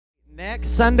Next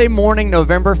Sunday morning,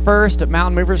 November 1st at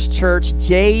Mountain Movers Church,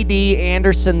 J.D.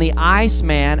 Anderson, the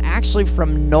Iceman, actually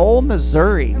from Knoll,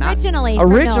 Missouri.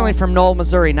 Originally from Knoll,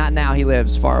 Missouri. Not now. He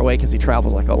lives far away because he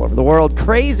travels like all over the world.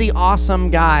 Crazy, awesome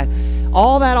guy.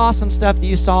 All that awesome stuff that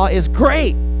you saw is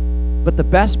great. But the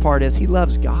best part is he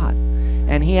loves God.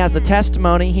 And he has a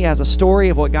testimony. He has a story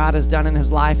of what God has done in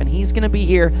his life. And he's going to be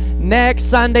here next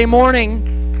Sunday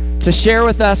morning to share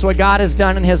with us what God has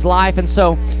done in his life. And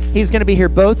so he's going to be here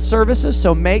both services,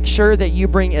 so make sure that you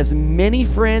bring as many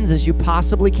friends as you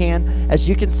possibly can. As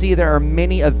you can see, there are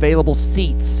many available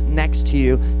seats next to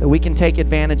you that we can take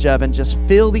advantage of, and just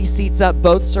fill these seats up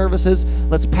both services.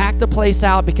 Let's pack the place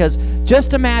out, because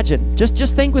just imagine,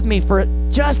 just think with me for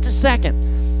just a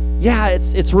second. Yeah,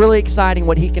 it's really exciting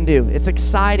what he can do. It's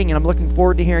exciting, and I'm looking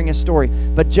forward to hearing his story.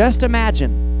 But just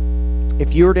imagine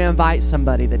if you were to invite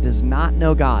somebody that does not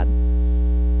know God,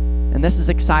 and this is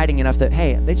exciting enough that,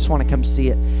 hey, they just want to come see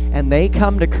it, and they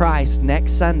come to Christ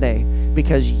next Sunday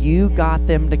because you got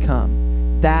them to come.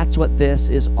 That's what this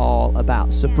is all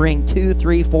about. So bring 2,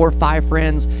 3, 4, 5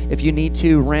 friends. If you need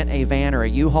to, rent a van or a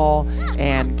U-Haul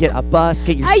and get a bus,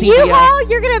 get your CDL. A U-Haul?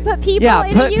 You're going to put people in a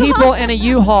U-Haul? Yeah, put people in a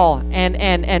U-Haul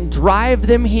and drive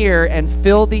them here and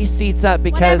fill these seats up,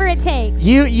 because whatever it takes.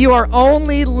 You are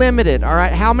only limited, all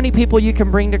right? How many people you can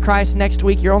bring to Christ next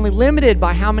week, you're only limited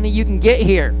by how many you can get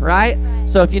here, right?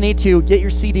 So if you need to, get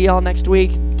your CDL next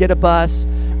week, get a bus,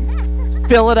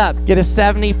 fill it up. Get a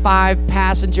 75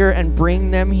 passenger and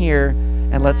bring them here,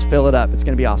 and let's fill it up. It's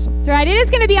going to be awesome. That's right. It is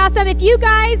going to be awesome. If you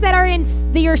guys that are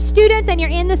your students and you're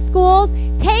in the schools,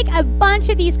 take a bunch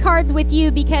of these cards with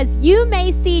you, because you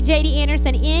may see J.D.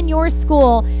 Anderson in your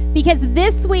school, because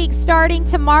this week, starting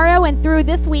tomorrow and through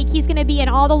this week, he's going to be in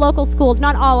all the local schools.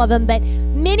 Not all of them, but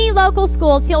many local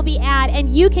schools he'll be at, and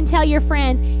you can tell your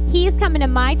friends, he's coming to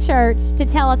my church to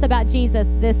tell us about Jesus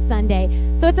this Sunday.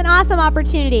 So it's an awesome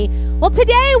opportunity. Well,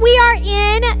 today we are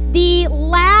in the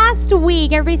last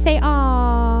week. Everybody say,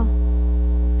 "Aw."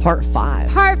 Part 5.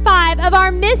 Part 5 of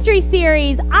our mystery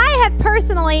series. I have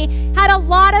personally had a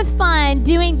lot of fun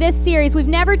doing this series. We've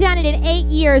never done it in 8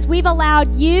 years. We've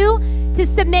allowed you to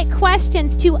submit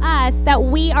questions to us that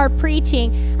we are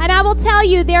preaching. And I will tell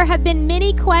you, there have been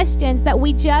many questions that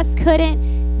we just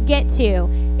couldn't get to.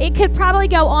 It could probably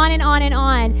go on and on and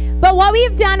on. But what we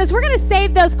have done is we're going to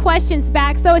save those questions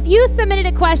back. So if you submitted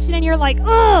a question and you're like,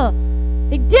 "Oh,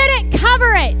 they didn't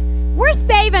cover it," we're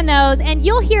saving those, and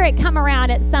you'll hear it come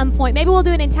around at some point. Maybe we'll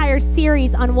do an entire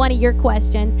series on one of your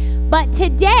questions. But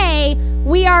today,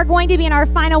 we are going to be in our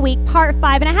final week, part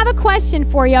 5. And I have a question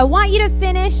for you. I want you to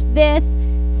finish this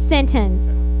sentence,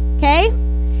 okay?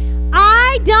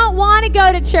 I don't want to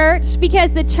go to church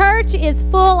because the church is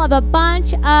full of a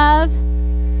bunch of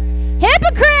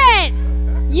hypocrites.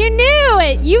 You knew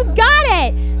it. You got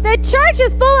it. The church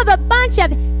is full of a bunch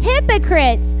of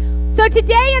hypocrites. So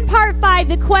today in part 5,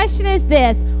 the question is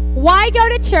this: why go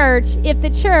to church if the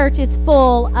church is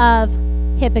full of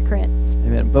hypocrites?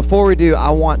 Amen. Before we do, I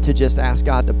want to just ask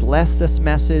God to bless this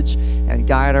message and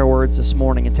guide our words this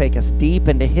morning and take us deep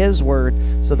into his word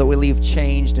so that we leave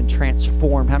changed and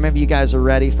transformed. How many of you guys are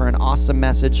ready for an awesome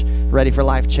message, ready for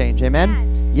life change?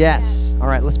 Amen? Yes. All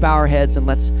right, let's bow our heads and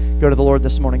let's go to the Lord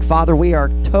this morning. Father, we are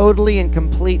totally and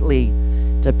completely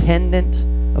dependent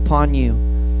upon you.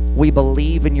 We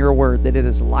believe in your word, that it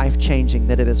is life-changing,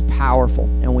 that it is powerful,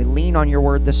 and we lean on your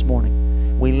word this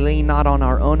morning. We lean not on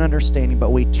our own understanding,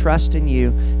 but we trust in you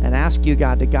and ask you,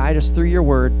 God, to guide us through your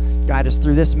word, guide us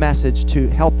through this message, to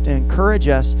help to encourage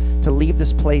us to leave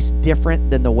this place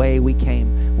different than the way we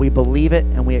came. We believe it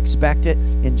and we expect it.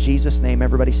 In Jesus' name,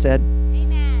 everybody said,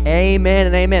 amen. Amen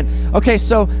and amen. Okay,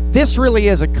 so this really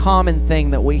is a common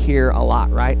thing that we hear a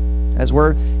lot, right? As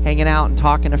we're hanging out and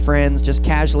talking to friends, just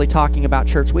casually talking about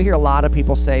church, we hear a lot of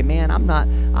people say, "Man, I'm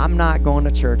not going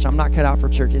to church. I'm not cut out for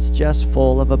church. It's just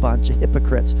full of a bunch of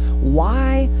hypocrites."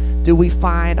 Why do we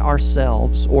find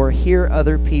ourselves or hear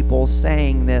other people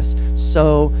saying this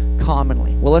so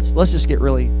commonly? Well, let's just get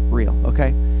really real,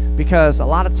 okay? Because a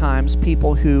lot of times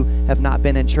people who have not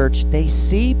been in church, they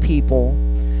see people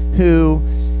who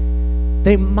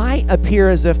they might appear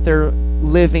as if they're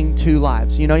living 2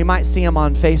 lives. You know, you might see them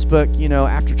on Facebook, you know,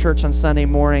 after church on Sunday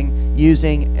morning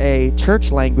using a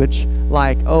church language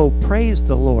like, "Oh, praise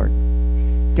the Lord.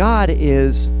 God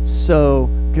is so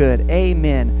good.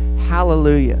 Amen.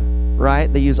 Hallelujah."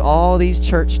 Right? They use all these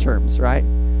church terms, right?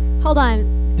 Hold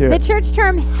on. The church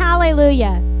term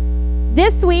hallelujah.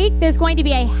 This week, there's going to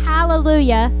be a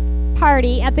hallelujah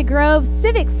party at the Grove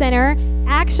Civic Center,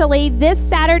 actually this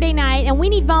Saturday night, and we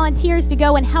need volunteers to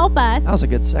go and help us. That was a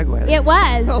good segue. It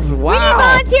was. That was, wow. We need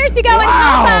volunteers to go and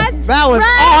help us. That was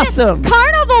awesome.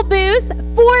 Carnival booths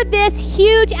for this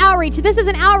huge outreach. This is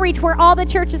an outreach where all the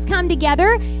churches come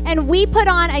together and we put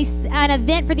on an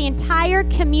event for the entire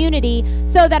community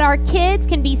so that our kids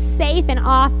can be safe and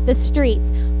off the streets.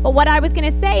 But what I was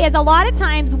going to say is a lot of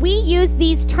times we use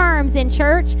these terms in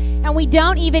church and we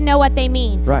don't even know what they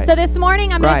mean. Right. So this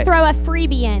morning I'm going to throw a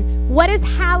freebie in. What does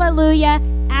hallelujah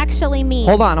actually mean?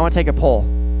 Hold on, I want to take a poll.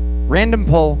 Random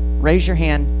poll. Raise your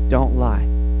hand. Don't lie.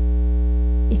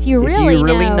 If you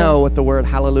really know what the word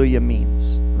hallelujah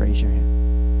means, raise your hand.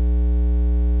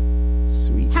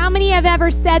 Sweet. How many have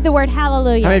ever said the word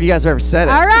hallelujah? How many of you guys have ever said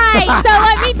it? All right, so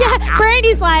let me tell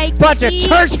Brandy's like, bunch of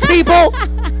church people.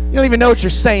 You don't even know what you're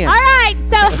saying. All right,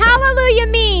 so hallelujah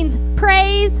means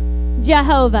praise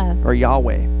Jehovah. Or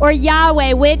Yahweh. Or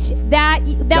Yahweh, which that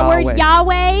word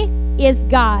Yahweh is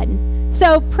God.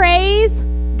 So praise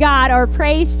God or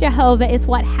praise Jehovah is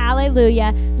what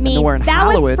hallelujah means. And the word that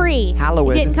hallowed, was free.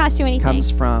 Hallowed it didn't cost you anything. Comes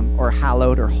from, or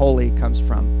hallowed or holy comes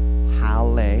from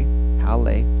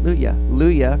hallelujah.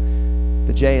 Luya,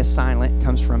 the J is silent,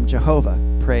 comes from Jehovah.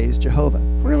 Praise Jehovah.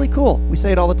 Really cool. We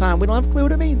say it all the time. We don't have a clue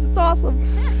what it means. It's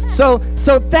awesome. So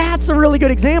that's a really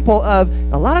good example of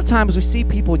a lot of times we see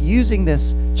people using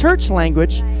this church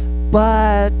language,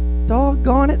 but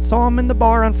doggone it, saw them in the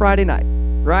bar on Friday night.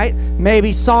 Right?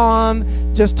 Maybe saw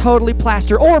them just totally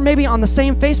plastered. Or maybe on the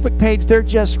same Facebook page, they're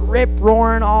just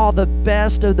rip-roaring all the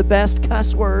best of the best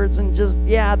cuss words and just,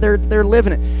 yeah, they're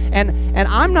living it. And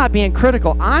I'm not being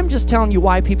critical. I'm just telling you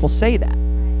why people say that.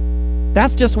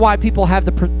 That's just why people have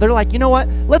they're like, you know what?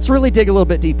 Let's really dig a little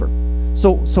bit deeper.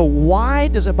 So why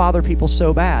does it bother people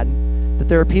so bad that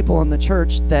there are people in the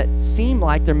church that seem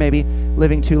like they're maybe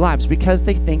living two lives? Because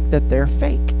they think that they're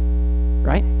fake,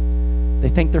 right? They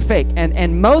think they're fake.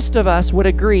 And most of us would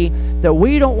agree that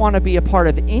we don't want to be a part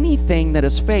of anything that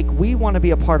is fake. We want to be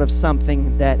a part of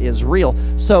something that is real.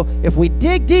 So if we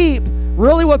dig deep,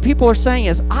 really what people are saying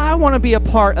is, I want to be a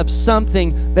part of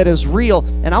something that is real,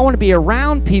 and I want to be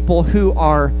around people who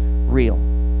are real.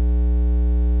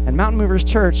 And Mountain Movers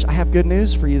Church, I have good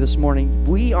news for you this morning.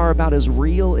 We are about as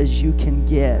real as you can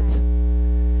get.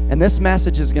 And this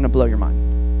message is going to blow your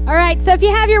mind. All right, so if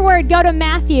you have your word, go to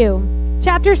Matthew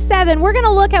chapter 7. We're going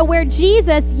to look at where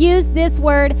Jesus used this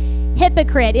word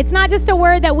hypocrite. It's not just a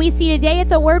word that we see today.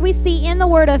 It's a word we see in the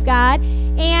Word of God.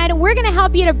 And we're going to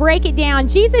help you to break it down.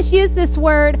 Jesus used this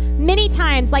word many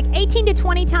times, like 18 to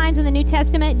 20 times in the New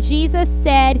Testament. Jesus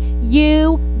said,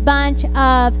 you bunch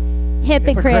of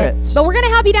hypocrites. But we're going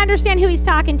to help you to understand who he's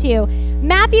talking to.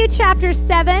 Matthew chapter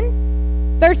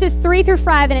 7, verses 3 through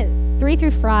 5. And 3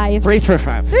 through 5. 3 through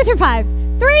 5. 3 through 5.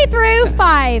 3 through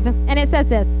 5. And it says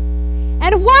this.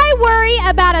 And why worry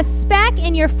about a speck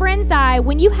in your friend's eye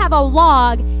when you have a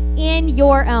log in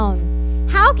your own?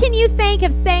 How can you think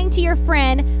of saying to your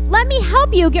friend, let me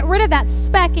help you get rid of that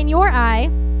speck in your eye,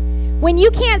 when you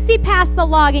can't see past the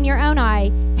log in your own eye?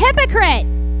 Hypocrite!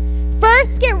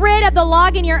 First get rid of the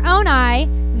log in your own eye,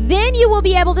 then you will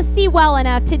be able to see well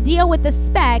enough to deal with the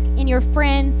speck in your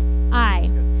friend's eye.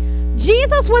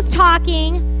 Jesus was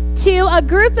talking to a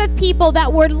group of people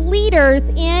that were leaders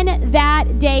in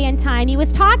that day and time. He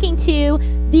was talking to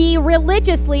the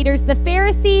religious leaders, the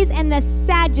Pharisees and the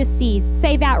Sadducees.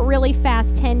 Say that really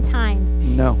fast 10 times.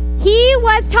 No. He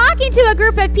was talking to a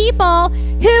group of people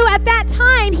who at that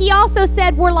time he also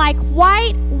said were like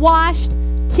whitewashed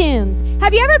tombs.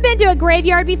 Have you ever been to a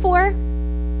graveyard before?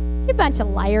 You bunch of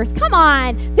liars. Come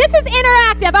on. This is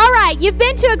interactive. All right. You've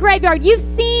been to a graveyard. You've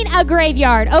seen a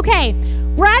graveyard. Okay.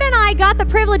 Brad and I got the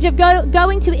privilege of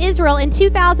going to Israel in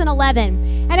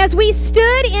 2011. And as we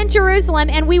stood in Jerusalem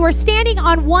and we were standing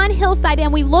on one hillside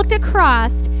and we looked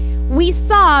across, we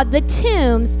saw the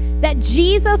tombs that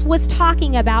Jesus was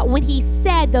talking about when he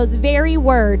said those very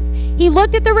words. He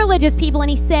looked at the religious people and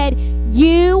he said,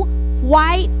 you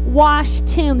whitewashed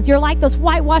tombs. You're like those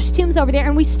whitewashed tombs over there.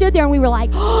 And we stood there and we were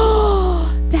like,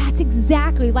 oh, that's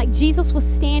exactly like Jesus was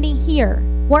standing here.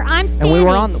 Where I'm standing,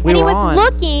 and he was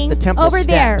looking the temple over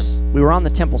steps. there. We were on the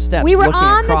temple steps. We were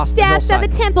on the steps of the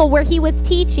temple where he was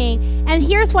teaching. And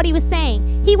here's what he was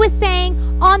saying. He was saying,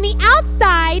 on the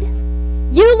outside,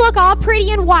 you look all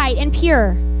pretty and white and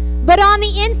pure. But on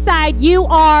the inside, you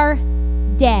are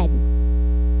dead.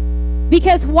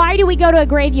 Because why do we go to a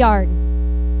graveyard?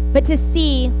 But to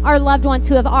see our loved ones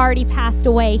who have already passed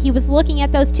away. He was looking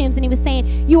at those tombs and he was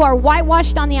saying, you are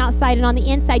whitewashed on the outside and on the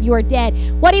inside you are dead.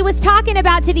 What he was talking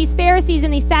about to these Pharisees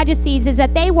and these Sadducees is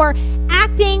that they were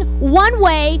acting one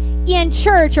way in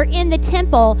church or in the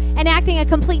temple and acting a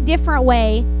complete different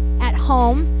way at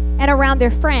home and around their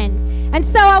friends. And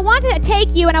so I want to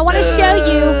take you and I want to show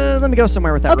you. Let me go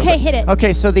somewhere with that. Okay, hit it.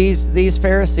 Okay, so these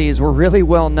Pharisees were really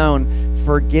well known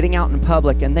for getting out in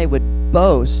public and they would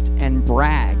boast and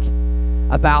brag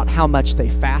about how much they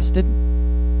fasted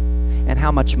and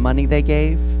how much money they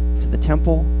gave to the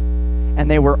temple. And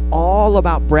they were all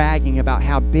about bragging about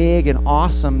how big and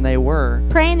awesome they were.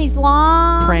 Praying these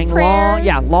long prayers.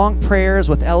 Long prayers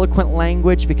with eloquent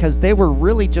language, because they were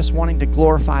really just wanting to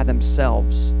glorify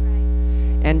themselves.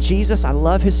 Right. And Jesus, I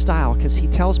love his style, because he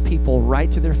tells people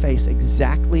right to their face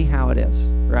exactly how it is,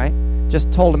 right?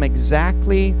 Just told them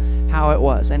exactly how it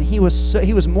was. And he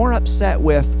was more upset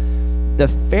with the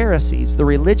Pharisees, the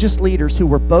religious leaders who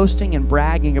were boasting and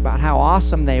bragging about how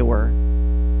awesome they were.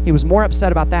 He was more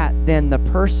upset about that than the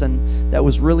person that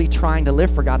was really trying to live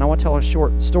for God. And I want to tell a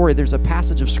short story. There's a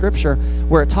passage of Scripture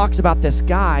where it talks about this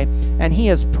guy, and he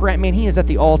is at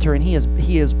the altar, and he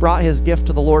has brought his gift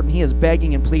to the Lord, and he is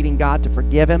begging and pleading God to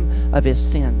forgive him of his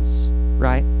sins,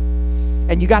 right?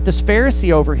 And you got this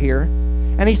Pharisee over here,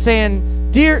 and he's saying,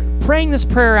 praying this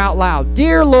prayer out loud,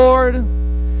 "Dear Lord,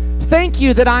 thank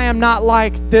you that I am not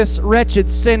like this wretched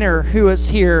sinner who is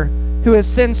here, who has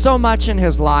sinned so much in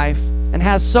his life and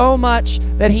has so much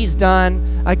that he's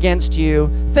done against you.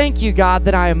 Thank you, God,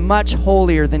 that I am much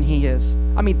holier than he is."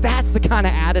 I mean, that's the kind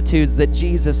of attitudes that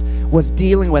Jesus was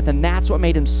dealing with, and that's what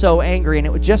made him so angry. And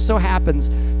it just so happens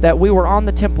that we were on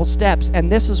the temple steps,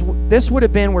 and this would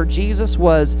have been where Jesus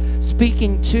was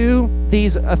speaking to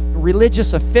these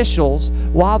religious officials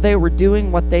while they were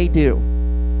doing what they do.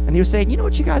 And he was saying, you know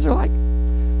what you guys are like?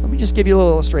 Let me just give you a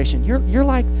little illustration. You're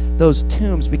like those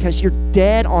tombs, because you're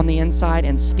dead on the inside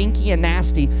and stinky and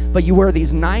nasty, but you wear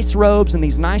these nice robes and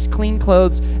these nice clean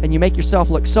clothes, and you make yourself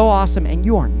look so awesome, and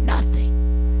you are nothing.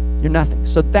 You're nothing.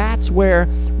 So that's where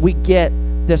we get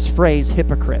this phrase,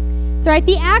 hypocrite. That's right.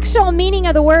 The actual meaning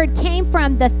of the word came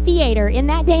from the theater. In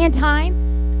that day and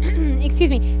time,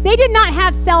 excuse me, they did not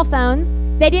have cell phones.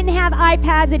 They didn't have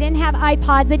iPads. They didn't have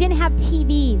iPods. They didn't have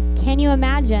TVs. Can you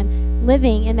imagine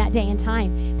living in that day and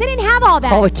time? They didn't have all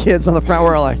that. All the kids on the front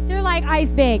were like, they're like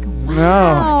eyes big. Wow.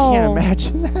 No, I can't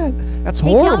imagine that. That's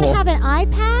horrible. They don't have an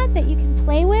iPad that you can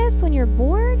play with when you're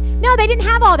bored? No, they didn't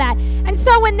have all that. And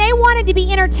so when they wanted to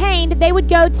be entertained, they would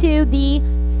go to the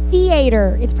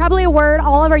theater. It's probably a word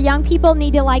all of our young people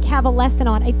need to have a lesson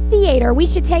on. A theater. We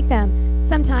should take them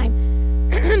sometime.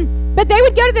 But they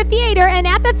would go to the theater, and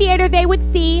at the theater they would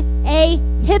see a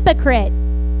hypocrite.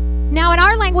 Now in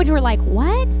our language we're like,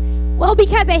 what? Well,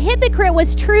 because a hypocrite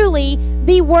was truly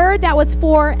the word that was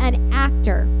for an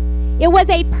actor. It was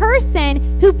a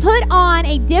person who put on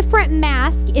a different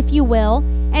mask, if you will,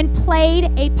 and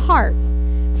played a part.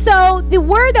 So the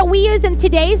word that we use in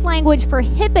today's language for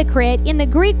hypocrite in the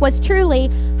Greek was truly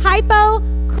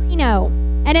hypocrino.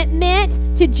 And it meant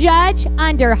to judge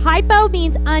under. Hypo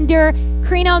means under.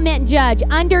 Krino meant judge,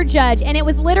 under judge. And it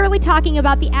was literally talking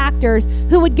about the actors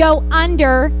who would go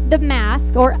under the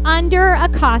mask or under a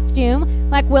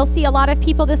costume. Like we'll see a lot of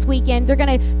people this weekend. They're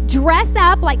going to dress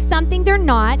up like something they're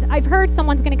not. I've heard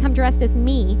someone's going to come dressed as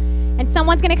me. And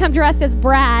someone's going to come dressed as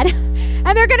Brad.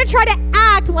 And they're going to try to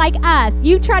act like us.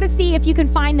 You try to see if you can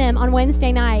find them on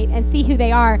Wednesday night and see who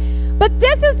they are. But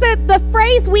this is the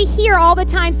phrase we hear all the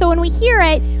time. So when we hear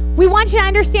it, we want you to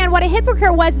understand what a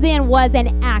hypocrite was then was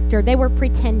an actor. They were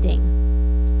pretending.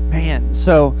 Man,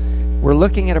 so we're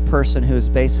looking at a person who's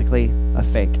basically a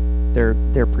fake.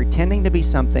 They're pretending to be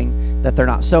something that they're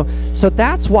not. So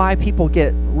that's why people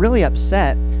get really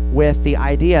upset with the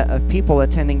idea of people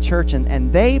attending church,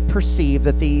 and they perceive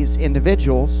that these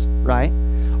individuals, right,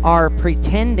 are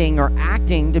pretending or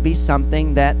acting to be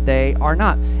something that they are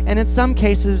not. And in some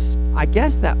cases, I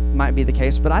guess that might be the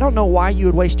case, but I don't know why you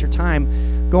would waste your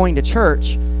time going to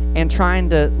church and trying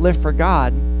to live for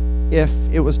God if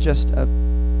it was just a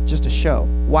show.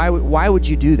 Why would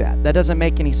you do that? That doesn't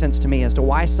make any sense to me as to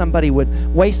why somebody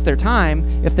would waste their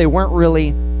time if they weren't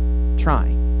really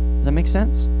trying. Does that make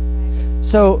sense?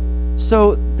 So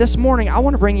this morning, I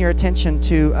want to bring your attention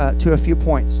to a few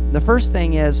points. The first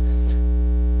thing is,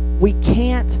 we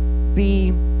can't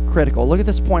be critical. Look at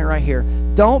this point right here.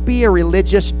 Don't be a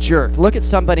religious jerk. Look at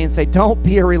somebody and say, don't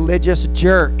be a religious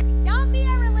jerk. Don't be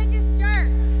a religious jerk.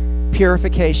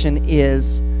 Purification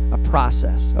is a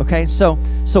process, okay? So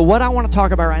what I want to talk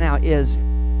about right now is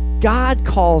God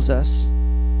calls us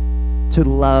to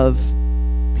love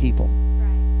people.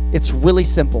 It's really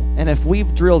simple. And if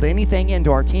we've drilled anything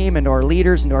into our team, into our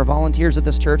leaders, into our volunteers at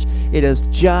this church, it is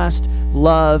just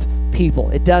love people.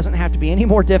 It doesn't have to be any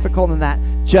more difficult than that.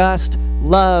 Just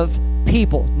love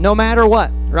people, no matter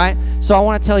what, right? So I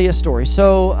want to tell you a story.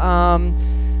 So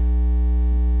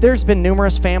there's been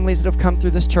numerous families that have come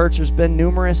through this church. There's been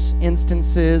numerous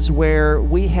instances where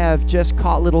we have just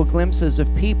caught little glimpses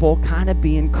of people kind of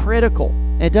being critical.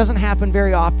 And it doesn't happen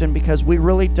very often because we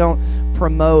really don't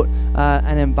promote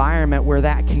an environment where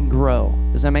that can grow.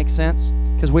 Does that make sense?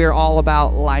 Because we are all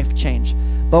about life change.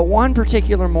 But one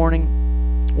particular morning,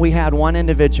 we had one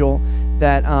individual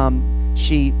that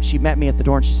she met me at the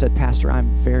door and she said, "Pastor,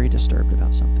 I'm very disturbed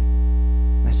about something."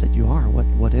 And I said, "You are?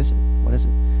 What is it? What is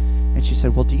it?" And she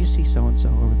said, "Well, do you see so-and-so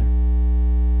over there?"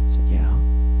 I said, "Yeah."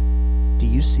 "Do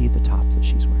you see the top that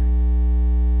she's wearing?"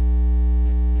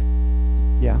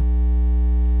 "Yeah."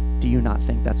 "Do you not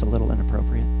think that's a little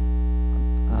inappropriate?"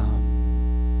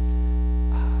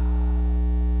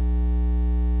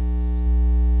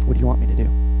 "What do you want me to do?"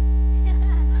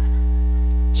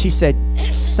 She said,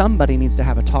 "Somebody needs to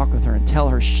have a talk with her and tell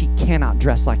her she cannot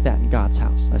dress like that in God's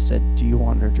house." I said, "Do you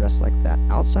want her to dress like that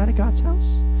outside of God's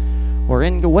house? Or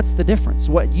in, what's the difference?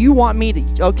 What you want me to,"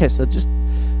 okay, so just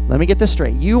let me get this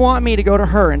straight. You want me to go to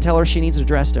her and tell her she needs to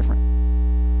dress different.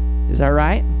 Is that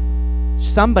right?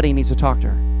 Somebody needs to talk to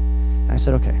her. And I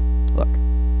said, "Okay, look,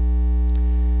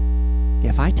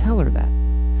 if I tell her that,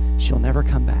 she'll never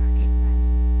come back."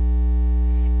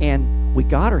 And we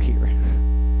got her here.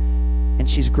 And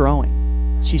she's growing.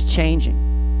 She's changing.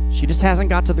 She just hasn't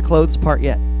got to the clothes part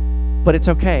yet. But it's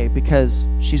okay because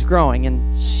she's growing and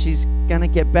she's going to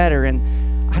get better. And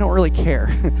I don't really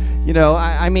care.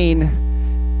 I mean,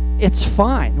 it's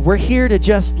fine. We're here to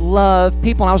just love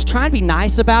people. And I was trying to be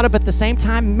nice about it, but at the same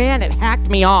time, man, it hacked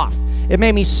me off. It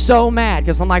made me so mad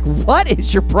because I'm like, what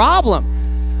is your problem?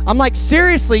 I'm like,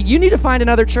 seriously, you need to find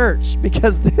another church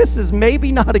because this is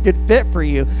maybe not a good fit for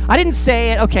you. I didn't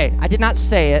say it. Okay, I did not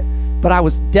say it. But I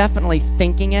was definitely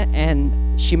thinking it, and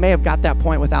she may have got that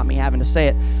point without me having to say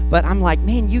it. But I'm like,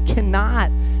 man, you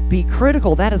cannot be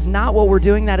critical. That is not what we're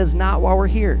doing. That is not why we're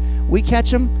here. We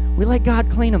catch them. We let God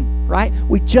clean them, right?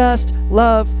 We just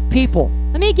love people.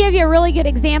 Let me give you a really good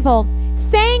example.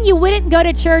 Saying you wouldn't go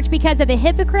to church because of the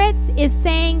hypocrites is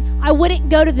saying I wouldn't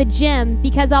go to the gym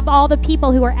because of all the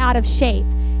people who are out of shape.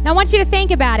 Now, I want you to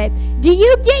think about it. Do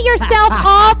you get yourself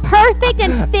all perfect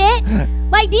and fit?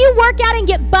 Like, do you work out and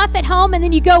get buff at home and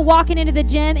then you go walking into the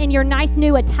gym in your nice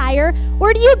new attire?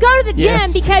 Or do you go to the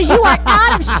gym because you are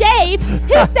out of shape?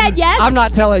 Who said yes? I'm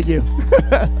not telling you.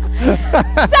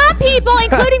 Some people,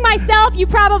 including myself,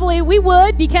 we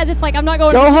would because it's like I'm not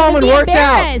going to the gym home and work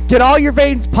out. Get all your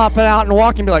veins popping out and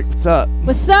walk and be like, "What's up?"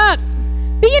 What's up?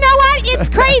 But you know what? It's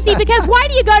crazy because why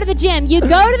do you go to the gym? You go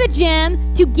to the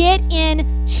gym to get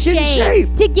in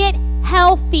shape, to get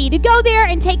healthy, to go there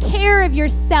and take care of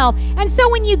yourself. And so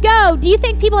when you go, do you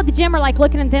think people at the gym are like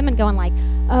looking at them and going like,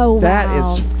 "Oh, wow. That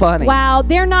is funny. Wow,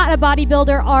 they're not a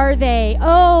bodybuilder, are they?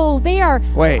 Oh, they are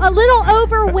a little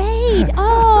overweight.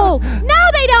 Oh."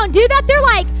 No, they don't do that. They're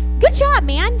like, "Good job,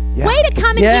 man. Yeah. Way to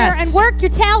come in here and work your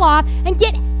tail off and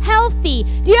get healthy."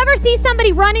 Do you ever see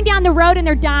somebody running down the road and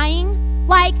they're dying?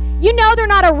 Like, they're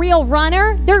not a real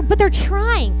runner, but they're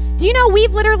trying. Do you know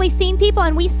we've literally seen people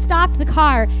and we stopped the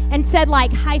car and said,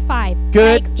 like, high five.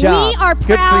 Good job. We are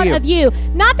proud of you.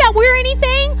 Not that we're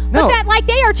anything, but that, like,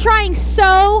 they are trying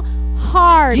so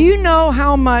hard. Do you know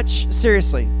how much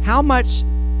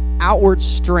outward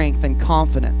strength and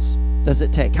confidence does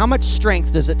it take? How much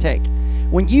strength does it take?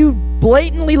 When you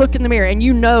blatantly look in the mirror and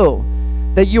you know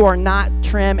that you are not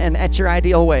trim and at your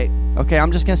ideal weight. Okay,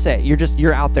 I'm just going to say it.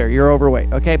 You're out there. You're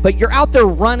overweight, okay? But you're out there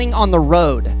running on the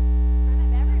road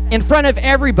in front of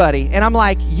everybody. And I'm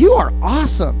like, you are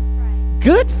awesome. Right.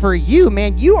 Good for you,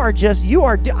 man.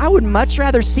 I would much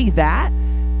rather see that,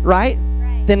 right,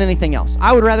 than anything else.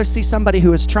 I would rather see somebody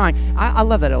who is trying. I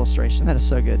love that illustration. That is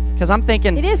so good. Because I'm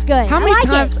thinking. It is good. How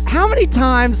many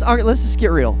times, okay, let's just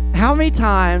get real. How many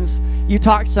times you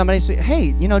talk to somebody and say,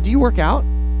 "Hey, do you work out?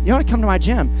 You want to come to my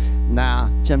gym?" "Nah,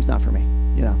 gym's not for me."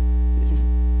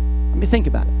 I mean, think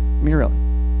about it. I mean, really.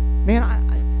 Man,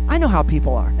 I know how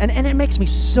people are. And it makes me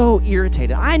so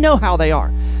irritated. I know how they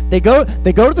are. They go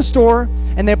to the store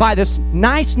and they buy this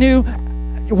nice new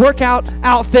workout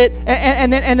outfit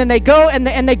and then they go and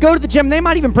they go to the gym. They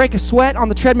might even break a sweat on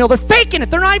the treadmill. They're faking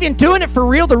it. They're not even doing it for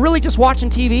real. They're really just watching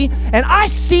TV. And I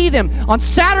see them on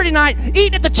Saturday night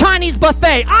eating at the Chinese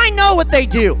buffet. I know what they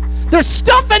do. There's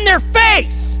stuff in their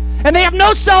face. And they have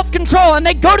no self-control, and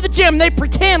they go to the gym, and they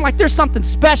pretend like there's something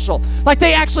special, like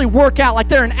they actually work out, like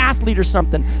they're an athlete or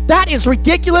something. That is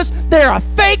ridiculous. They're a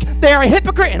fake. They're a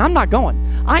hypocrite, and I'm not going.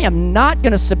 I am not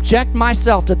going to subject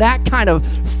myself to that kind of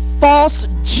false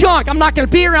junk. I'm not going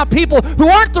to be around people who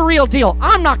aren't the real deal.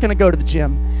 I'm not going to go to the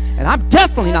gym, and I'm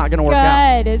definitely not going to work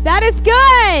out. That is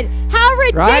good. How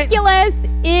ridiculous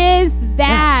is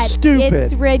that? That's stupid.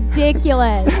 It's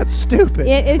ridiculous. That's stupid.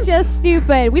 It is just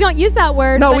stupid. We don't use that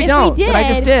word. No, but we if don't. We did, but I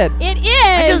just did. It is.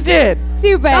 I just did.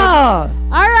 Stupid. Ah.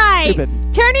 All right. Stupid.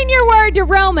 Turn in your word to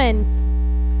Romans.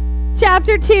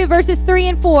 chapter 2, verses 3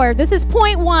 and 4. This is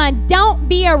point 1. Don't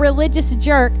be a religious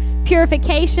jerk.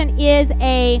 Purification is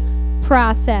a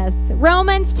process.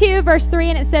 Romans 2, verse 3,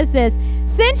 and it says this: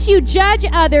 since you judge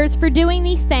others for doing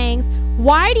these things,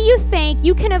 why do you think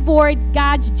you can avoid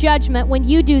God's judgment when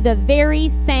you do the very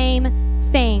same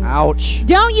things? Ouch.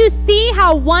 Don't you see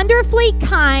how wonderfully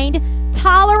kind,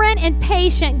 tolerant, and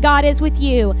patient God is with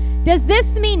you? Does this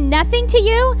mean nothing to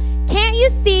you? Can't you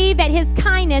see that his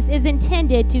kindness is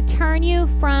intended to turn you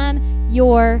from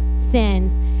your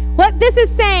sins? What this is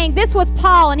saying, this was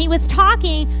Paul, and he was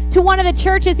talking to one of the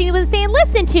churches. He was saying,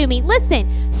 listen to me,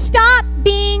 listen, stop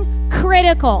being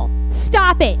critical.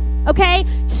 Stop it, okay?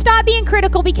 Stop being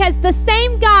critical, because the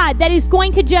same God that is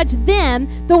going to judge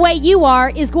them the way you are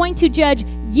is going to judge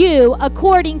you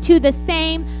according to the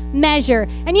same measure.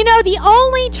 And you know, the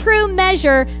only true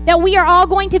measure that we are all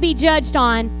going to be judged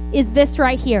on is this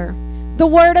right here, the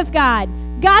Word of God.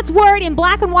 God's Word in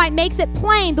black and white makes it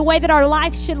plain the way that our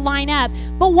life should line up.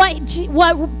 But what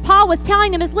Paul was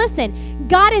telling them is, listen,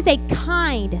 God is a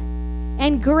kind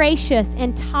and gracious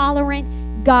and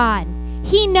tolerant God.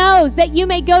 He knows that you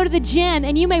may go to the gym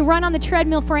and you may run on the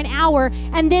treadmill for an hour,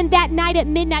 and then that night at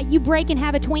midnight you break and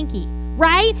have a Twinkie,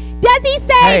 right? Does he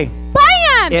say, hey,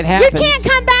 bam, it happens. You can't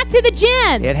come back to the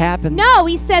gym? It happens. No,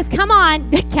 he says, come on.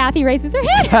 Kathy raises her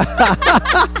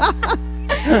hand.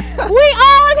 We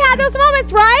all have had those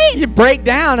moments, right? You break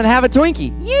down and have a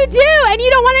Twinkie. You do, and you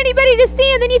don't want anybody to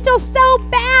see, and then you feel so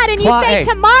bad, and you say,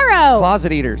 tomorrow.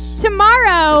 Closet eaters.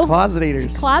 Tomorrow. The closet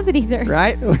eaters. Closet eater.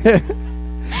 Right?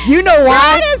 You know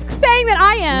why? God is saying that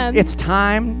I am. It's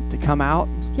time to come out.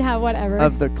 Yeah, whatever.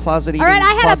 Of the closet eating. All right,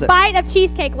 I had closet. a bite of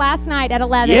cheesecake last night at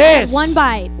 11. Yes. One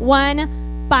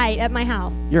bite at my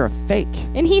house. You're a fake.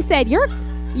 And he said, You're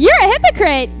a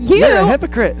hypocrite. You're a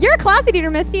hypocrite. You're a closet eater,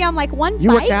 Misty. I'm like, one bite?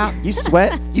 You work out, you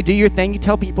sweat, you do your thing, you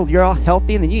tell people you're all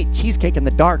healthy, and then you eat cheesecake in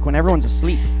the dark when everyone's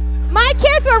asleep. My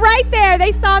kids were right there.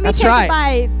 They saw me take a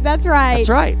bite. That's right. That's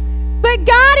right. But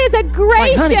God is a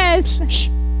gracious... Like, honey, shh.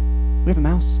 We have a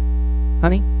mouse.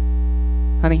 Honey?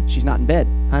 Honey, she's not in bed.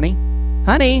 Honey?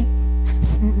 Honey?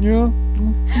 Yeah.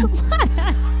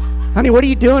 Honey, what are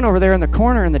you doing over there in the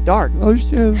corner in the dark?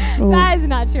 That is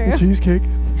not true. Cheesecake.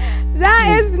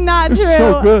 That is not true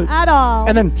so good. at all.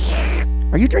 And then,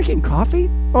 are you drinking coffee?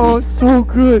 Oh, it's so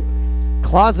good.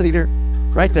 Closet eater,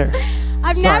 right there.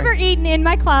 I've never eaten in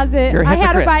my closet. You're a hypocrite.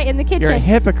 I had a bite in the kitchen. You're a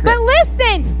hypocrite. But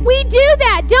listen, we do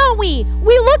that, don't we?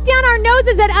 We look down our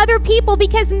noses at other people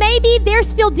because maybe they're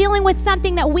still dealing with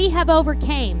something that we have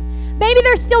overcame. Maybe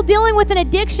they're still dealing with an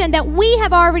addiction that we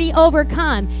have already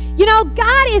overcome. You know,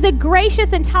 God is a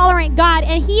gracious and tolerant God,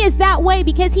 and he is that way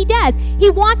because he does. He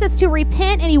wants us to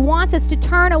repent, and he wants us to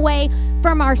turn away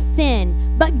from our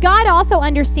sin. But God also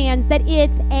understands that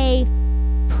it's a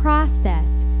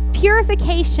process.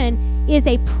 Purification is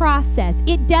a process.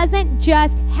 It doesn't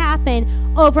just happen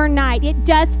overnight. It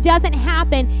just doesn't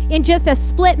happen in just a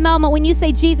split moment when you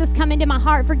say, Jesus, come into my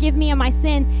heart, forgive me of my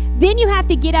sins. Then you have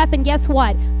to get up, and guess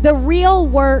what? The real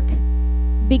work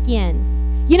begins.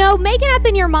 You know, making up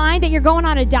in your mind that you're going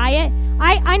on a diet,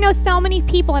 I know so many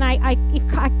people, and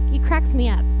it cracks me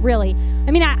up, really.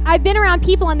 I mean, I've been around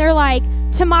people, and they're like,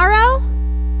 tomorrow,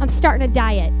 I'm starting a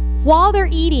diet. While they're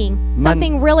eating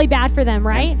something really bad for them,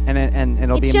 right? And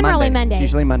it'll be generally Monday. It's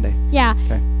usually Monday. Yeah.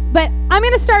 Okay. But I'm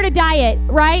going to start a diet,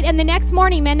 right? And the next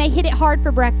morning, man, they hit it hard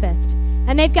for breakfast.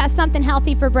 And they've got something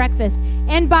healthy for breakfast.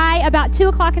 And by about 2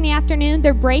 o'clock in the afternoon,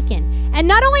 they're breaking. And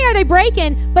not only are they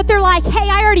breaking, but they're like, hey,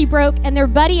 I already broke. And their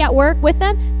buddy at work with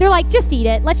them, they're like, just eat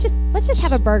it. Let's just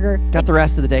have a burger. Got the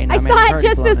rest of the day now, I saw it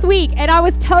just this week, and I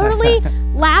was totally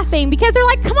laughing because they're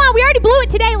like, come on, we already blew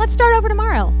it today. Let's start over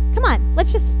tomorrow. Come on,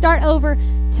 let's just start over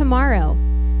tomorrow.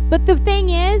 But the thing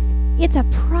is, it's a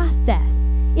process.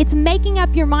 It's making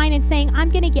up your mind and saying, I'm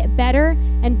going to get better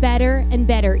and better and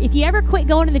better. If you ever quit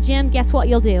going to the gym, guess what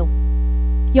you'll do?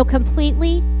 You'll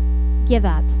completely give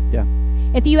up. Yeah.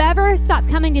 If you ever stop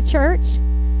coming to church,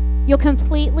 you'll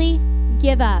completely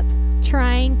give up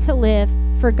trying to live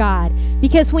for God.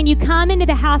 Because when you come into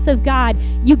the house of God,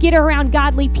 you get around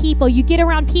godly people. You get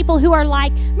around people who are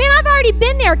like, man, I've already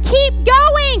been there. Keep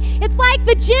going. It's like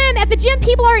the gym. At the gym,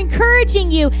 people are encouraging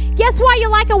you. Guess why you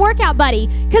like a workout buddy?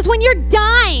 Because when you're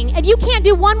dying and you can't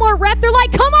do one more rep, they're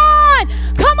like, come on,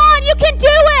 you can do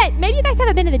it. Maybe you guys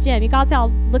haven't been to the gym. You guys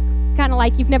all look kind of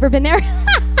like you've never been there.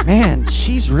 Man,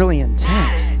 she's really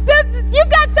intense. You've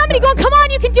got somebody going, come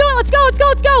on, you can do it. Let's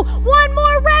go. One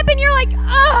more rep, and you're like,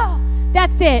 oh.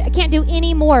 That's it. I can't do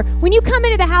any more. When you come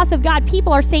into the house of God,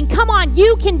 people are saying, come on,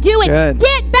 you can do it. Good.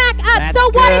 Get back up. That's so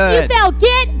what good. if you fail?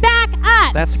 Get back up.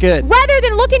 that. That's good. Rather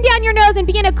than looking down your nose and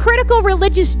being a critical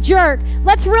religious jerk,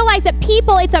 let's realize that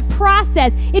people, it's a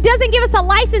process. It doesn't give us a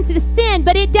license to sin,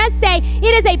 but it does say it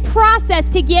is a process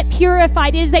to get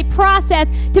purified. It is a process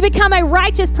to become a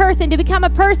righteous person, to become a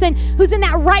person who's in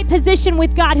that right position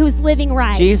with God, who's living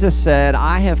right. Jesus said,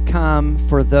 I have come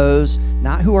for those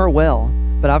not who are well,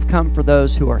 but I've come for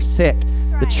those who are sick.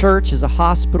 The church is a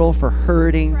hospital for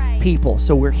hurting people.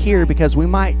 So we're here because we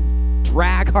might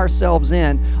drag ourselves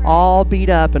in all beat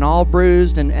up and all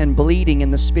bruised and bleeding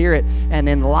in the spirit and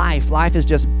in life. Life has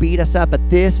just beat us up, but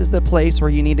this is the place where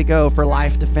you need to go for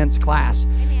life defense class.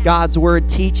 God's word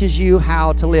teaches you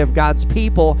how to live. God's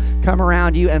people come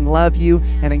around you and love you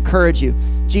and encourage you.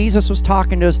 Jesus was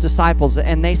talking to his disciples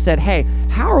and they said, hey,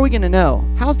 how are we going to know?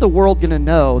 How's the world going to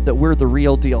know that we're the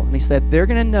real deal? And he said, they're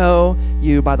going to know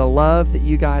you by the love that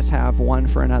you guys have one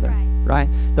for another. Right?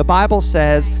 The Bible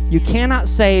says you cannot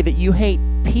say that you hate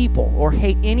people or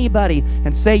hate anybody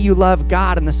and say you love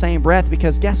God in the same breath,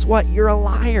 because guess what? You're a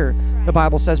liar, the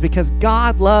Bible says, because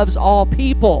God loves all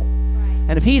people.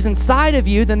 And if he's inside of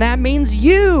you, then that means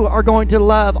you are going to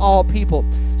love all people.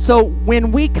 So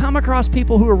when we come across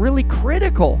people who are really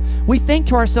critical, we think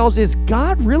to ourselves, is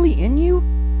God really in you?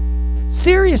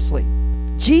 Seriously.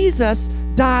 Jesus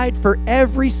died for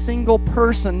every single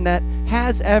person that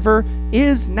has ever,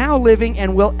 is now living,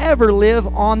 and will ever live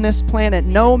on this planet.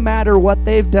 No matter what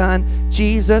they've done,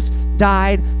 Jesus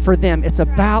died for them. It's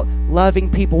about loving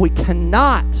people. We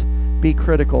cannot be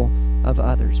critical of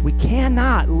others. We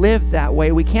cannot live that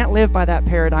way. We can't live by that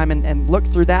paradigm and look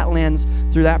through that lens,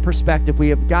 through that perspective. We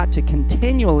have got to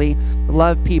continually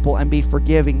love people and be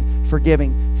forgiving.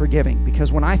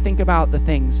 Because when I think about the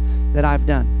things that I've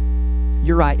done,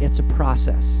 you're right, it's a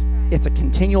process. It's a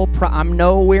continual I'm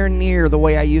nowhere near the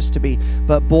way I used to be,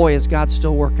 but boy, is God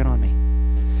still working on me.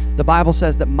 The Bible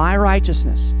says that my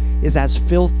righteousness is as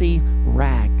filthy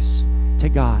rags to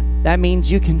God. That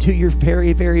means you can do your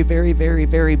very, very, very, very,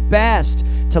 very best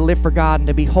to live for God and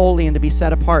to be holy and to be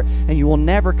set apart, and you will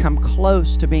never come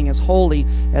close to being as holy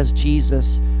as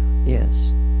Jesus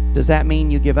is. Does that mean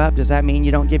you give up? Does that mean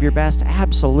you don't give your best?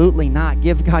 Absolutely not.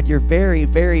 Give God your very,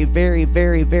 very, very,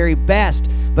 very, very best.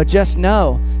 But just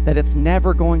know that it's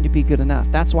never going to be good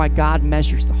enough. That's why God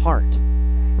measures the heart,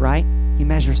 right? He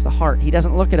measures the heart. He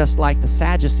doesn't look at us like the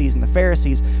Sadducees and the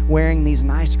Pharisees wearing these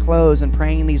nice clothes and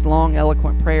praying these long,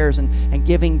 eloquent prayers and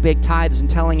giving big tithes and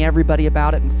telling everybody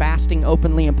about it and fasting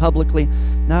openly and publicly.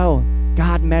 No.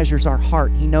 God measures our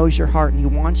heart. He knows your heart, and he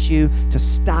wants you to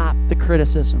stop the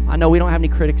criticism. I know we don't have any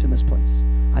critics in this place.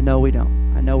 I know we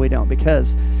don't. I know we don't,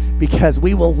 because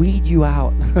we will weed you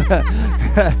out.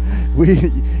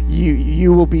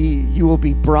 You will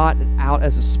be brought out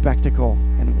as a spectacle.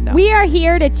 And no. We are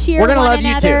here to cheer one another. We're going to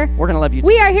love you too. We're going to love you too.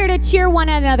 We are here to cheer one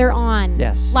another on.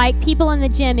 Yes. Like people in the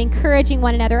gym encouraging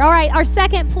one another. All right, our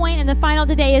second point and the final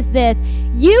today is this.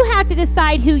 You have to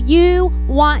decide who you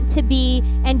want to be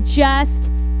and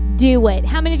just do it.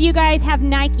 How many of you guys have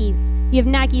Nikes? You have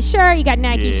Nike shirt, you got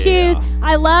Nike shoes.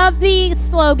 I love the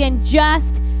slogan,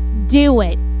 just do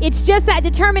it. It's just that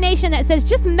determination that says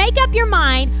just make up your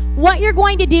mind what you're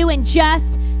going to do and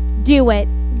just do it.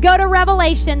 Go to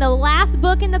Revelation, the last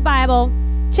book in the Bible,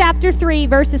 chapter 3,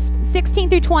 verses 16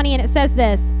 through 20, and it says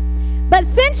this. But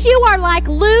since you are like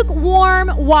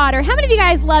lukewarm water, how many of you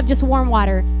guys love just warm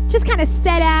water? It's just kind of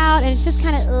set out, and it's just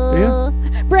kind of,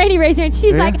 Brady raised her, and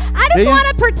she's like, I just want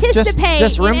to participate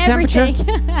just room in everything.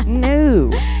 temperature?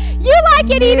 No. You like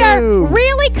it either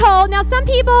really cold. Now, some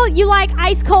people, you like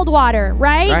ice cold water,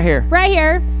 right? Right here. Right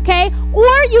here, okay?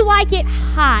 Or you like it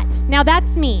hot. Now,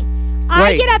 that's me.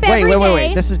 I get up every day.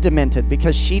 Wait. This is demented,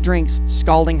 because she drinks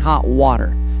scalding hot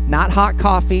water. Not hot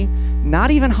coffee,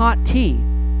 not even hot tea.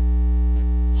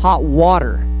 Hot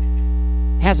water.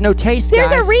 Has no taste, guys.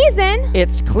 There's a reason.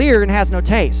 It's clear and has no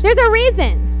taste. There's a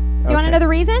reason. Do you want to know the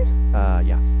reason?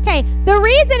 Yeah. Okay, the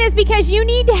reason is because you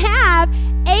need to have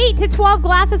 8 to 12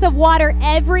 glasses of water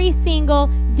every single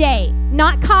day.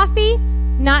 Not coffee,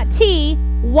 not tea,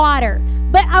 water.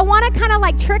 But I want to kind of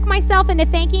like trick myself into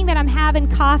thinking that I'm having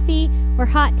coffee or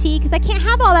hot tea, because I can't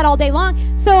have all that all day long.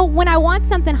 So when I want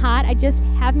something hot, I just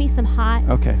have me some hot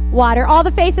water. All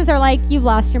the faces are like, you've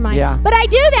lost your mind. Yeah. But I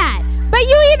do that. But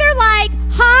you either like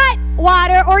hot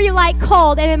water or you like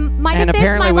cold. And in my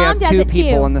defense, my mom does it too. And apparently we have 2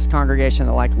 people in this congregation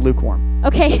that like lukewarm.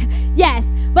 Okay, yes.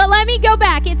 But let me go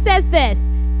back. It says this.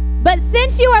 But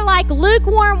since you are like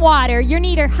lukewarm water, you're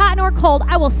neither hot nor cold,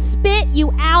 I will spit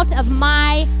you out of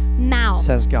my mouth.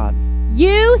 Says God.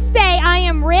 You say, I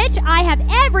am rich, I have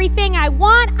everything I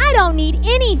want, I don't need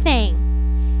anything.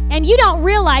 And you don't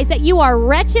realize that you are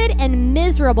wretched and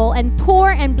miserable and poor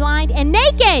and blind and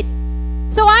naked.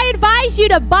 So I advise you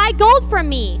to buy gold from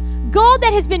me, gold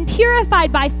that has been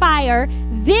purified by fire.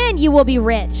 Then you will be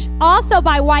rich. Also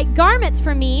buy white garments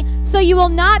from me, so you will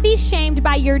not be shamed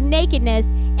by your nakedness,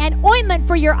 and ointment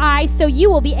for your eyes, so you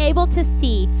will be able to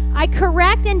see. I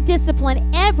correct and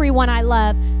discipline everyone I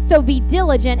love, so be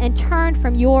diligent and turn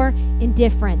from your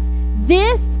indifference.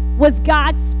 This was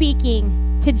God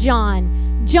speaking to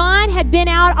John. John had been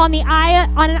out on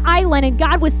an island, and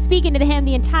God was speaking to him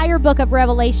the entire book of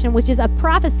Revelation, which is a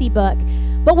prophecy book.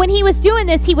 But when he was doing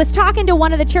this, he was talking to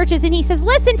one of the churches, and he says,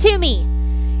 listen to me.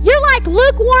 You're like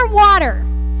lukewarm water.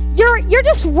 You're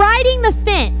just riding the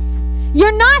fence.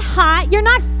 You're not hot. You're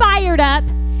not fired up.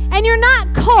 And you're not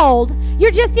cold.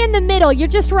 You're just in the middle. You're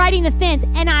just riding the fence.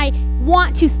 And I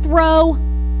want to throw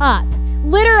up.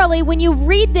 Literally, when you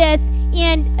read this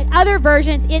in other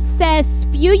versions, it says,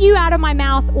 spew you out of my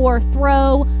mouth or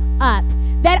throw up.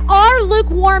 That our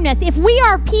lukewarmness, if we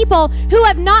are people who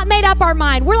have not made up our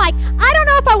mind, we're like, I don't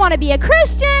know if I want to be a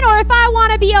Christian or if I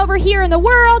want to be over here in the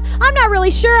world. I'm not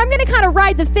really sure. I'm going to kind of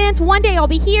ride the fence. One day I'll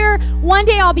be here. One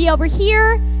day I'll be over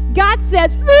here. God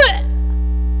says,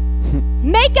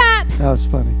 make up that was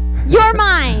funny. your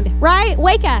mind, right?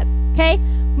 Wake up, okay?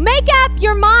 Make up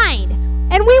your mind.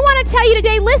 And we want to tell you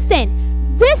today,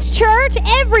 listen, this church,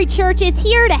 every church is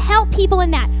here to help people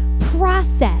in that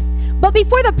process. But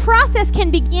before the process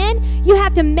can begin, you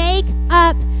have to make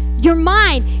up your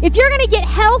mind. If you're going to get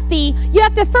healthy, you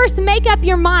have to first make up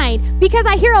your mind. Because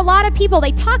I hear a lot of people,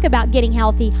 they talk about getting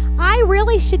healthy. I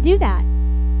really should do that.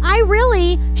 I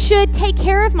really should take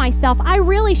care of myself. I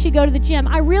really should go to the gym.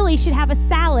 I really should have a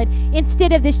salad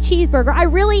instead of this cheeseburger. I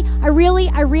really.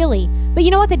 But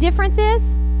you know what the difference is?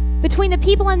 Between the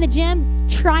people in the gym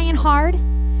trying hard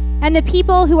and the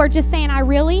people who are just saying, I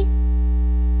really.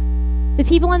 The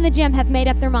people in the gym have made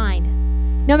up their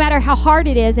mind. No matter how hard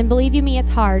it is, and believe you me,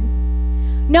 it's hard.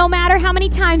 No matter how many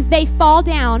times they fall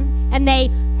down and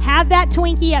they have that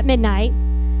Twinkie at midnight,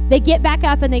 they get back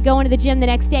up and they go into the gym the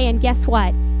next day, and guess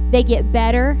what? They get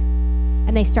better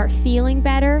and they start feeling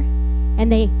better,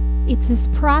 and it's this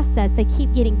process. They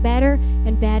keep getting better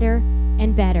and better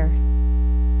and better.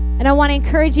 And I want to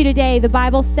encourage you today, the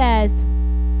Bible says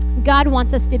God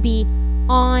wants us to be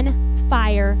on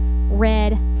fire,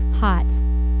 red hot.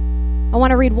 I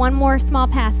want to read one more small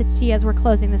passage to you as we're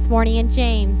closing this morning. In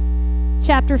James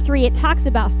chapter 3, it talks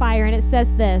about fire, and it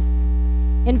says this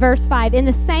in verse 5, in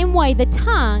the same way the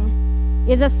tongue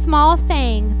is a small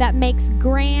thing that makes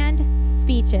grand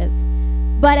speeches,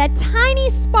 but a tiny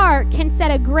spark can set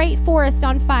a great forest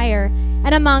on fire.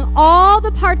 And among all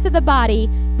the parts of the body,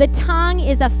 the tongue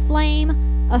is a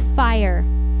flame of fire.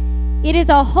 It is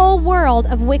a whole world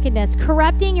of wickedness,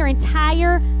 corrupting your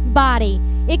entire body.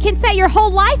 It can set your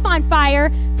whole life on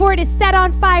fire, for it is set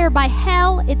on fire by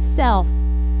hell itself.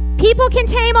 People can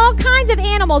tame all kinds of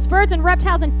animals, birds and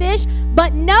reptiles and fish,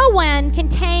 but no one can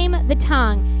tame the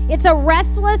tongue. It's a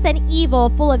restless and evil,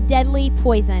 full of deadly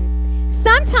poison.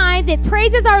 Sometimes it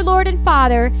praises our Lord and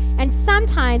Father, and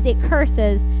sometimes it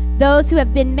curses those who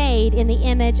have been made in the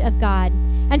image of God.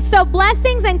 And so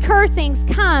blessings and cursings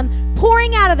come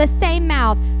pouring out of the same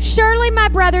mouth. Surely, my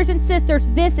brothers and sisters,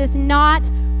 this is not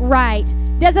right.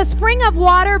 Does a spring of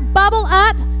water bubble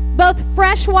up both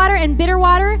fresh water and bitter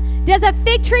water? Does a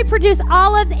fig tree produce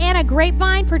olives and a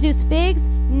grapevine produce figs?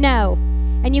 No.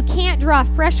 And you can't draw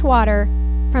fresh water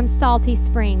from salty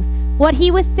springs. What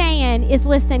he was saying is,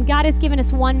 listen, God has given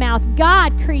us one mouth.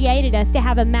 God created us to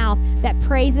have a mouth that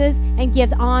praises and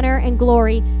gives honor and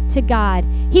glory to God.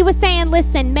 He was saying,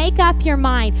 listen, make up your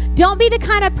mind. Don't be the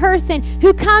kind of person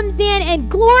who comes in and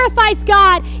glorifies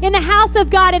God in the house of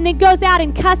God and then goes out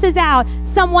and cusses out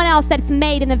someone else that's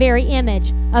made in the very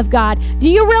image of God.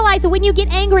 Do you realize that when you get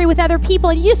angry with other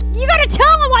people and you got to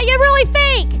tell them what you really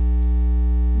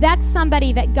think? That's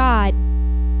somebody that God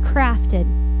crafted.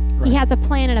 Right. He has a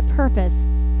plan and a purpose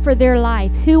for their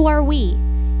life. Who are we?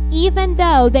 Even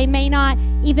though they may not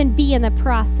even be in the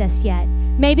process yet.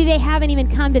 Maybe they haven't even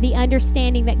come to the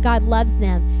understanding that God loves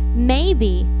them.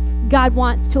 Maybe God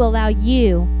wants to allow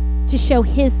you to show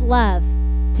his love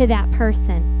to that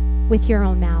person with your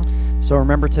own mouth. So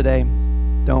remember today,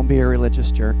 don't be a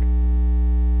religious jerk.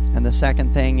 And the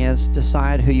second thing is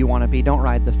decide who you want to be. Don't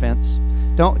ride the fence.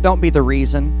 Don't be the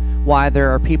reason why there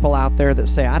are people out there that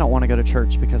say, I don't want to go to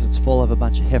church because it's full of a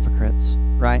bunch of hypocrites,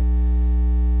 right?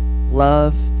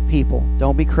 Love people.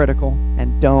 Don't be critical,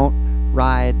 and don't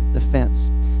ride the fence.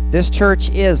 This church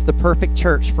is the perfect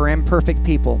church for imperfect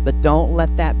people, but don't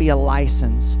let that be a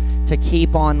license to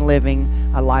keep on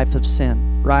living a life of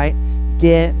sin, right?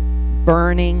 Get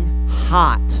burning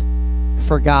hot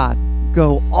for God.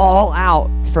 Go all out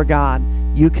for God.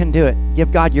 You can do it.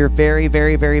 Give God your very,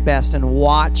 very, very best and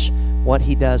watch what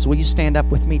he does. Will you stand up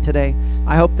with me today?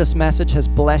 I hope this message has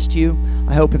blessed you.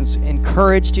 I hope it's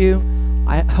encouraged you.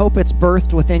 I hope it's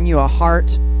birthed within you a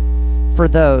heart for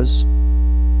those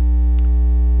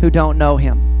who don't know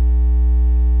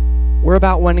him. We're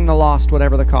about winning the lost,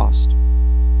 whatever the cost.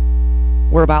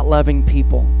 We're about loving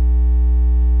people.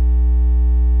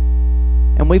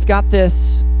 And we've got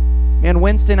this, man,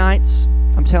 Wednesday nights,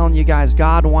 I'm telling you guys,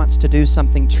 God wants to do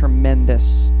something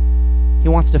tremendous. He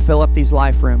wants to fill up these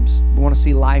life rooms. We want to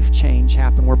see life change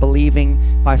happen. We're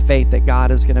believing by faith that God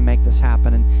is going to make this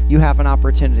happen. And you have an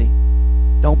opportunity.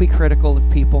 Don't be critical of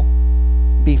people.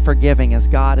 Be forgiving as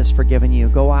God has forgiven you.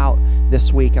 Go out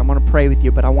this week. I'm going to pray with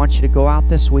you, but I want you to go out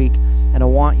this week, and I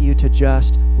want you to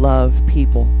just love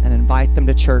people and invite them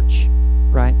to church,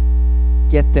 right?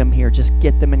 Get them here. Just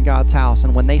get them in God's house.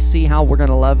 And when they see how we're going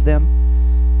to love them,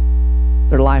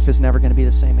 their life is never going to be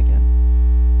the same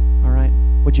again. All right?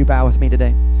 Would you bow with me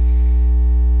today?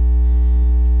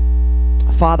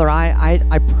 Father,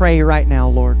 I pray right now,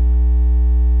 Lord,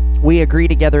 we agree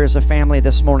together as a family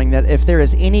this morning that if there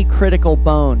is any critical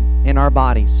bone in our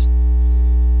bodies,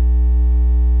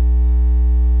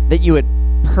 that you would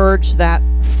purge that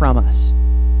from us.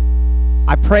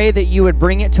 I pray that you would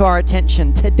bring it to our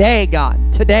attention today, God,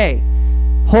 today.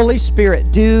 Holy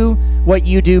Spirit, do what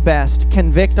you do best.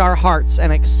 Convict our hearts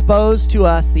and expose to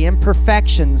us the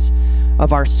imperfections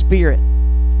of our spirit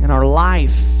and our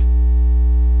life.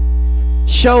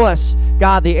 Show us,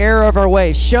 God, the error of our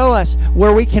ways. Show us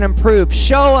where we can improve.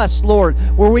 Show us, Lord,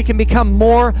 where we can become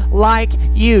more like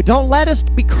you. Don't let us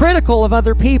be critical of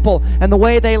other people and the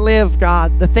way they live,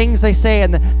 God, the things they say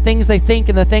and the things they think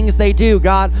and the things they do,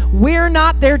 God. We're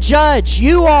not their judge.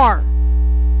 You are.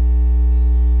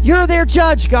 You're their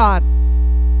judge, God.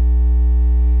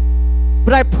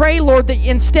 But I pray, Lord, that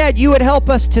instead you would help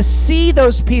us to see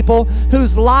those people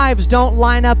whose lives don't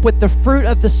line up with the fruit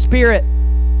of the Spirit.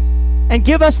 And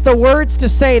give us the words to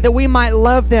say that we might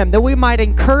love them, that we might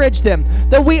encourage them,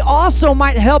 that we also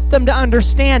might help them to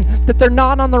understand that they're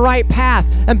not on the right path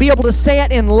and be able to say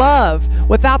it in love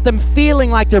without them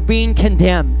feeling like they're being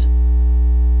condemned.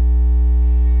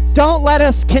 Don't let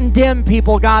us condemn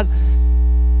people, God.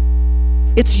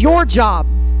 It's your job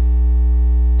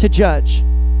to judge.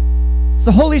 It's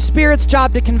the Holy Spirit's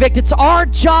job to convict. It's our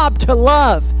job to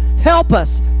love. Help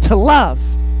us to love.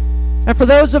 And for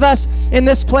those of us in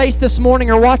this place this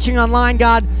morning or watching online,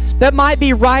 God, that might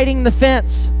be riding the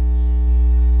fence.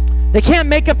 They can't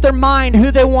make up their mind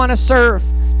who they want to serve,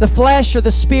 the flesh or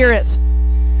the Spirit.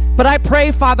 But I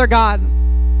pray, Father God,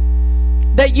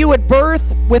 that you would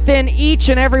birth within each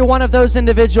and every one of those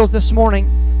individuals this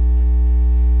morning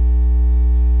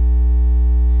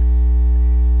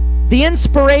the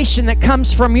inspiration that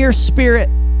comes from your Spirit,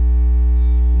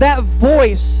 that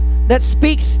voice that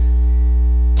speaks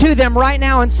to them right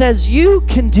now and says, you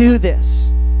can do this.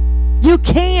 You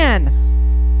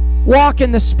can walk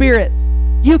in the Spirit.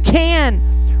 You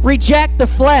can reject the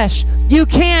flesh. You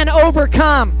can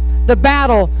overcome the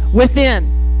battle within.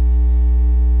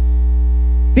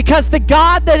 Because the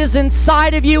God that is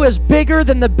inside of you is bigger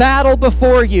than the battle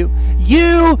before you.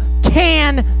 You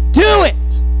can do it.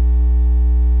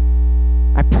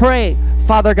 I pray,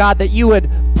 Father God, that you would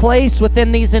place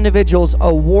within these individuals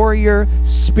a warrior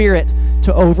spirit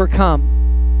to overcome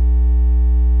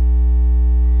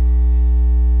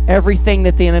everything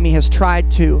that the enemy has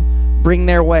tried to bring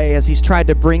their way as he's tried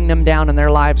to bring them down in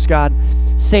their lives, God.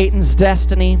 Satan's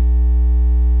destiny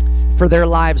for their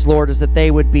lives, Lord, is that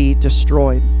they would be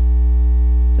destroyed,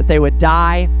 that they would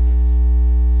die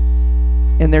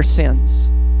in their sins.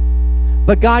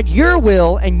 But God, your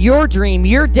will and your dream,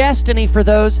 your destiny for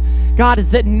those, God, is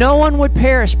that no one would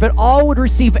perish, but all would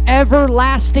receive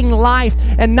everlasting life,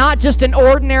 and not just an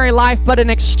ordinary life, but an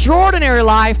extraordinary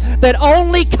life that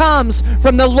only comes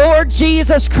from the Lord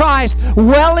Jesus Christ,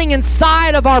 welling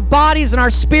inside of our bodies and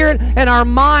our spirit and our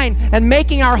mind, and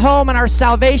making our home and our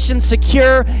salvation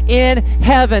secure in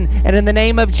heaven and in the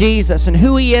name of Jesus and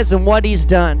who he is and what he's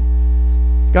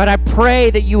done. God, I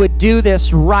pray that you would do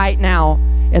this right now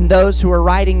in those who are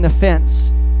riding the fence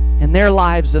in their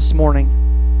lives this morning.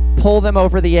 Pull them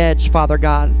over the edge, Father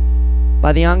God,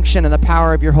 by the unction and the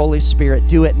power of your Holy Spirit.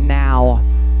 Do it now.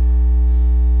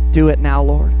 Do it now,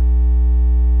 Lord.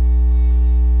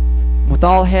 With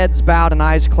all heads bowed and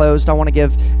eyes closed, I want to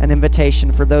give an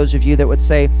invitation for those of you that would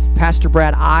say, Pastor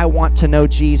Brad, I want to know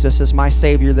Jesus as my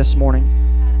Savior this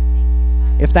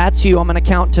morning. If that's you, I'm going to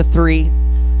count to 3.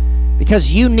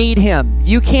 Because you need him.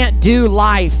 You can't do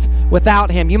life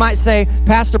without him. You might say,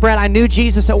 Pastor Brett, I knew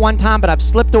Jesus at one time, but I've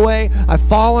slipped away. I've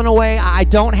fallen away. I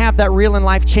don't have that real and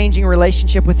life-changing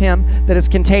relationship with him that is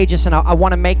contagious, and I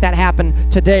want to make that happen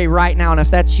today, right now. And if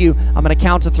that's you, I'm going to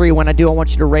count to 3. When I do, I want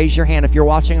you to raise your hand. If you're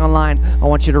watching online, I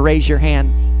want you to raise your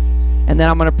hand. And then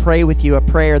I'm going to pray with you a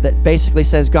prayer that basically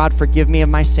says, God, forgive me of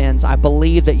my sins. I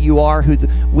believe that you are who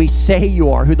we say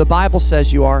you are, who the Bible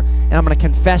says you are, and I'm going to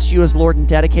confess you as Lord and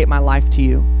dedicate my life to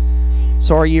you.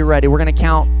 So are you ready? We're going to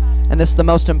count, and this is the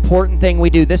most important thing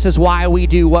we do. This is why we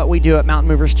do what we do at Mountain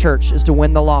Movers Church, is to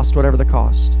win the lost, whatever the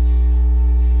cost.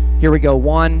 Here we go.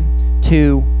 1,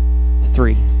 2,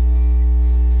 3.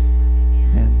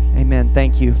 Amen. Amen.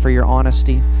 Thank you for your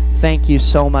honesty. Thank you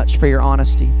so much for your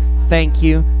honesty. Thank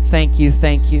you, thank you,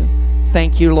 thank you.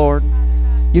 Thank you, Lord.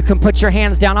 You can put your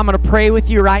hands down. I'm going to pray with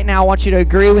you right now. I want you to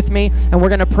agree with me, and we're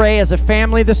going to pray as a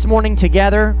family this morning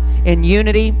together in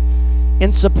unity,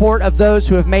 in support of those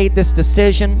who have made this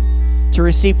decision to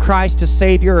receive Christ as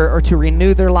Savior or to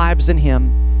renew their lives in Him.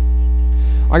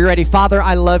 Are you ready? Father,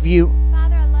 I love you.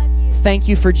 Father, I love you. Thank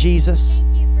you for Jesus.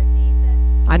 Thank you for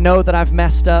Jesus. I know that I've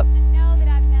messed up. I know that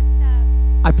I've messed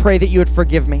up. I pray that you would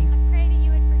forgive me. I pray that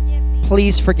you would forgive me.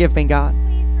 Please forgive me, God.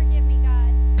 Please forgive me,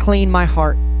 God. Clean my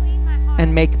heart Clean my heart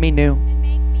and make me new. and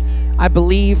make me new. I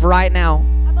believe right now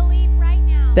I believe right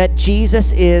now that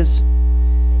Jesus is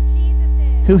that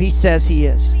Jesus is who He says He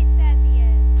is. who He says He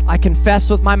is. I confess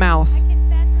with my mouth I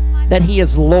confess with my that mouth He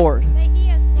is Lord. that He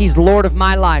is Lord. He's Lord of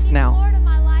my life He's now. Lord of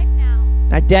my life now.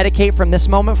 I dedicate from this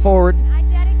moment forward And I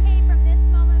dedicate from this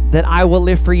moment that I will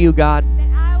live for you, God,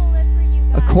 that I will live for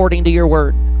you, God, according to your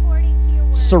word. according to your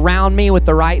word. Surround me with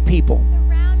the right people.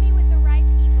 Surround me with the right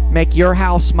people. Make your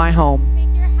house my home.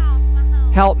 Make your house my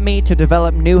home. Help me to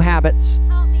develop new habits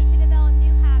Help me to develop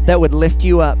new habits that would lift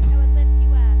you up. that would lift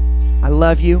you up. I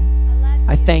love you. I love you.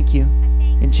 I thank you. I thank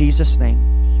you. In Jesus' name,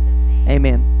 In Jesus' name.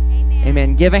 amen. Amen.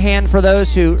 Amen. Give a hand for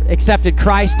those who accepted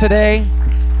Christ today.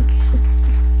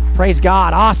 Praise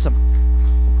God. Awesome.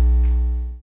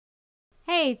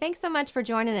 Hey, thanks so much for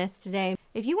joining us today.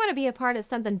 If you want to be a part of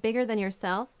something bigger than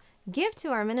yourself, give to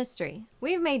our ministry.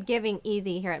 We've made giving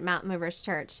easy here at Mountain Movers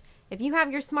Church. If you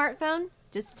have your smartphone,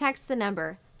 just text the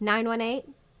number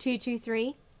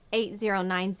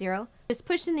 918-223-8090. Just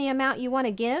push in the amount you want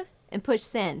to give and push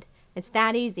send. It's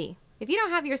that easy. If you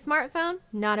don't have your smartphone,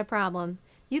 not a problem.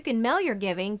 You can mail your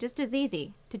giving just as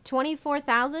easy to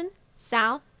 24,000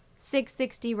 South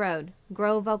 660 Road,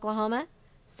 Grove, Oklahoma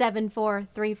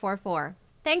 74344.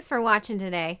 Thanks for watching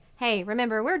today. Hey,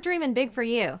 remember, we're dreaming big for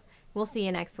you. We'll see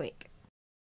you next week.